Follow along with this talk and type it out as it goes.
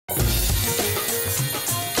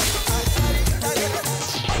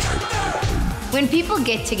When people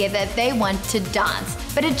get together, they want to dance,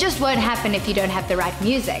 but it just won't happen if you don't have the right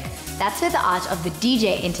music. That's where the art of the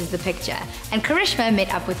DJ enters the picture, and Karishma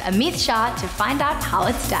met up with Ameeth Shah to find out how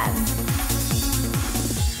it's done.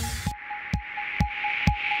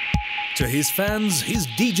 To his fans, he's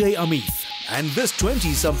DJ Ameeth, and this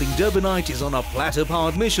 20-something Durbanite is on a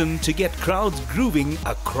platter-powered mission to get crowds grooving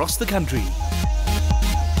across the country.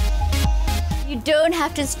 You don't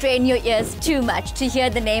have to strain your ears too much to hear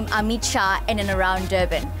the name Ameeth Shah in and around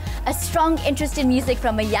Durban. A strong interest in music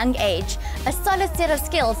from a young age, a solid set of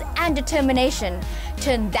skills and determination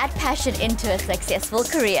turned that passion into a successful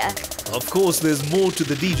career. Of course, there's more to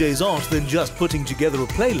the DJ's art than just putting together a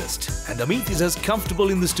playlist, and Ameeth is as comfortable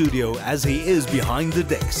in the studio as he is behind the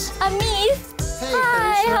decks. Ameeth! Hey,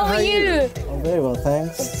 hi, how are you? I'm very well,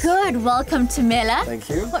 thanks. Good, welcome to Mela. Thank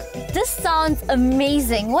you. This sounds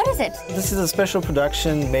amazing. What is it? This is a special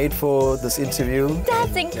production made for this interview.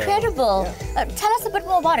 That's incredible. Tell us a bit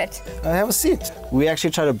more about it. Have a seat. We actually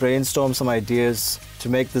try to brainstorm some ideas to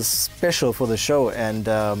make this special for the show, and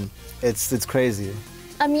it's crazy.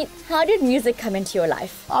 Ameeth, how did music come into your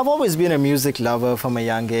life? I've always been a music lover from a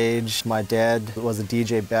young age. My dad was a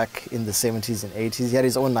DJ back in the 70s and 80s. He had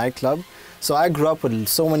his own nightclub. So I grew up with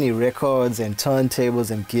so many records and turntables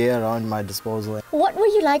and gear around my disposal. What were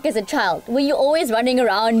you like as a child? Were you always running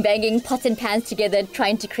around banging pots and pans together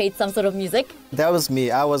trying to create some sort of music? That was me.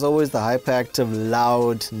 I was always the hyperactive,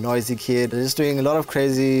 loud, noisy kid, just doing a lot of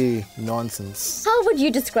crazy nonsense. How would you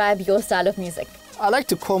describe your style of music? I like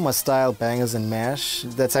to call my style bangers and mash.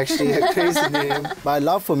 That's actually a crazy name. My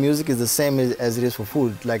love for music is the same as it is for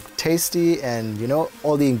food. Like tasty and, you know,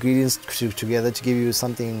 all the ingredients together to give you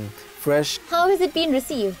something fresh. How has it been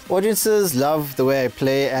received? Audiences love the way I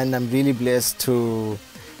play, and I'm really blessed to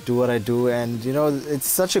do what I do. And you know, it's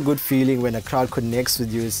such a good feeling when a crowd connects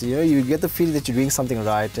with you. So, you know, you get the feeling that you're doing something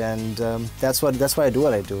right, and that's why I do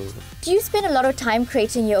what I do. Do you spend a lot of time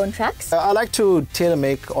creating your own tracks? I like to tailor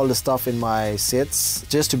make all the stuff in my sets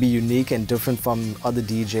just to be unique and different from other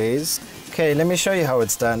DJs. Okay, let me show you how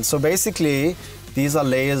it's done. So basically, these are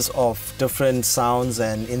layers of different sounds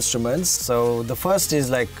and instruments. So the first is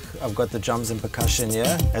like, I've got the drums and percussion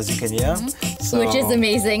here, as you can hear. So, which is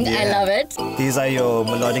amazing, yeah. I love it. These are your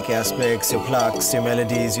melodic aspects, your plucks, your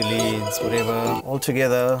melodies, your leads, whatever, all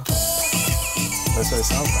together. That's what it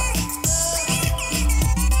sounds like.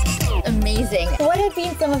 Amazing. What have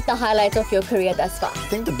been some of the highlights of your career thus far? I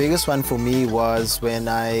think the biggest one for me was when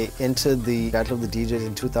I entered the Battle of the DJs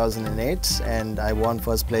in 2008, and I won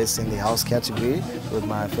first place in the house category with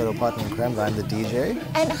my fellow partner in crime, Ryan the DJ.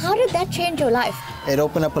 And how did that change your life? It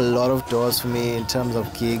opened up a lot of doors for me in terms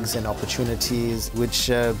of gigs and opportunities, which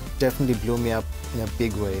definitely blew me up in a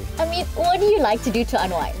big way. I mean, what do you like to do to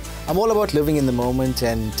unwind? I'm all about living in the moment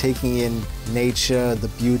and taking in nature, the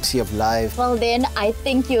beauty of life. Well then, I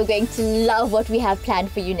think you're going to love what we have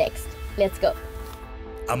planned for you next. Let's go.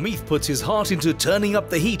 Ameeth puts his heart into turning up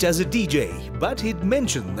the heat as a DJ, but he'd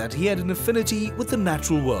mentioned that he had an affinity with the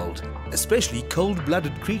natural world, especially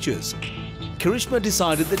cold-blooded creatures. Karishma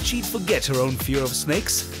decided that she'd forget her own fear of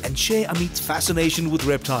snakes and share Ameeth's fascination with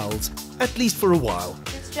reptiles, at least for a while.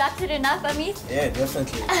 Distracted enough, Ameeth? Yeah,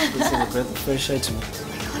 definitely. This is a breath of fresh air to me.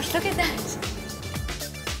 Gosh, look at that.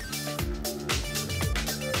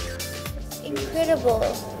 Incredible.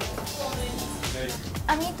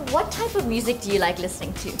 Ameeth, what type of music do you like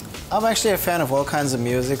listening to? I'm actually a fan of all kinds of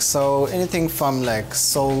music, so anything from like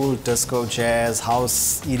soul, disco, jazz,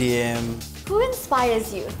 house, EDM. Who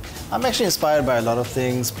inspires you? I'm actually inspired by a lot of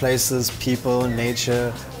things, places, people,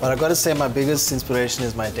 nature. But I've got to say my biggest inspiration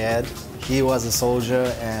is my dad. He was a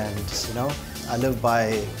soldier, and you know, I live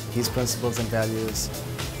by his principles and values.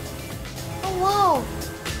 Oh wow!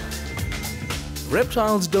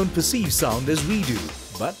 Reptiles don't perceive sound as we do,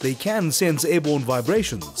 but they can sense airborne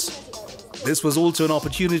vibrations. This was also an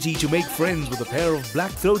opportunity to make friends with a pair of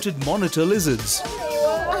black-throated monitor lizards.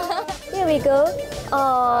 Here we go.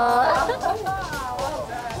 Aww.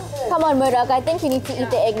 Come on, Murdoch, I think you need to eat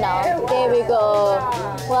the egg now. There we go.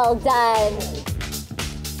 Well done.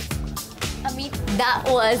 Ameeth, that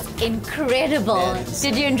was incredible. Yeah,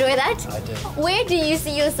 did you enjoy that? I did. Where do you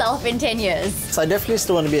see yourself in 10 years? So I definitely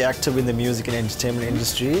still want to be active in the music and entertainment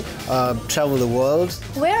industry, travel the world.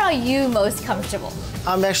 Where are you most comfortable?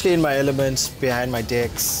 I'm actually in my element, behind my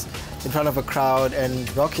decks, in front of a crowd and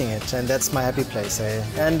rocking it, and that's my happy place.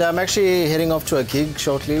 And I'm actually heading off to a gig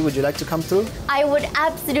shortly. Would you like to come through? I would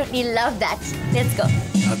absolutely love that. Let's go.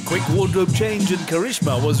 A quick wardrobe change and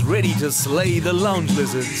Karishma was ready to slay the lounge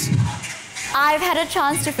lizards. I've had a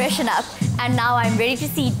chance to freshen up, and now I'm ready to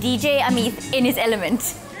see DJ Ameeth in his element.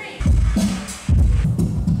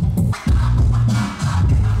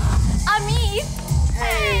 Ameeth!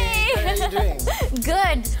 Hey! How are you doing?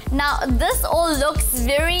 Good. Now, this all looks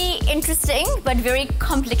very interesting, but very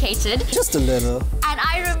complicated. Just a little. And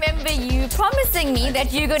I remember you promising me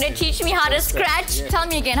that you're going to teach me how to scratch. Yeah. Tell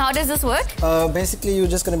me again, how does this work? Basically, you're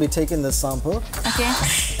just going to be taking the sample Okay.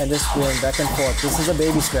 and just going back and forth. This is a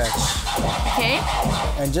baby scratch. Okay.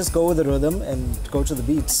 And just go with the rhythm and go to the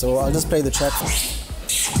beat. So I'll just play the track.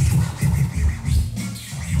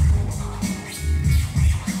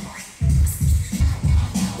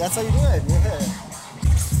 That's how you do it, yeah.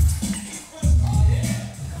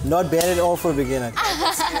 Not bad at all for a beginner.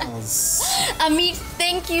 Ameeth,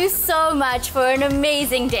 thank you so much for an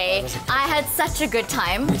amazing day. I had such a good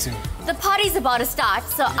time. Me too. The party's about to start,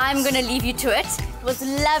 so I'm going to leave you to it. It was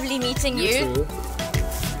lovely meeting you. You too.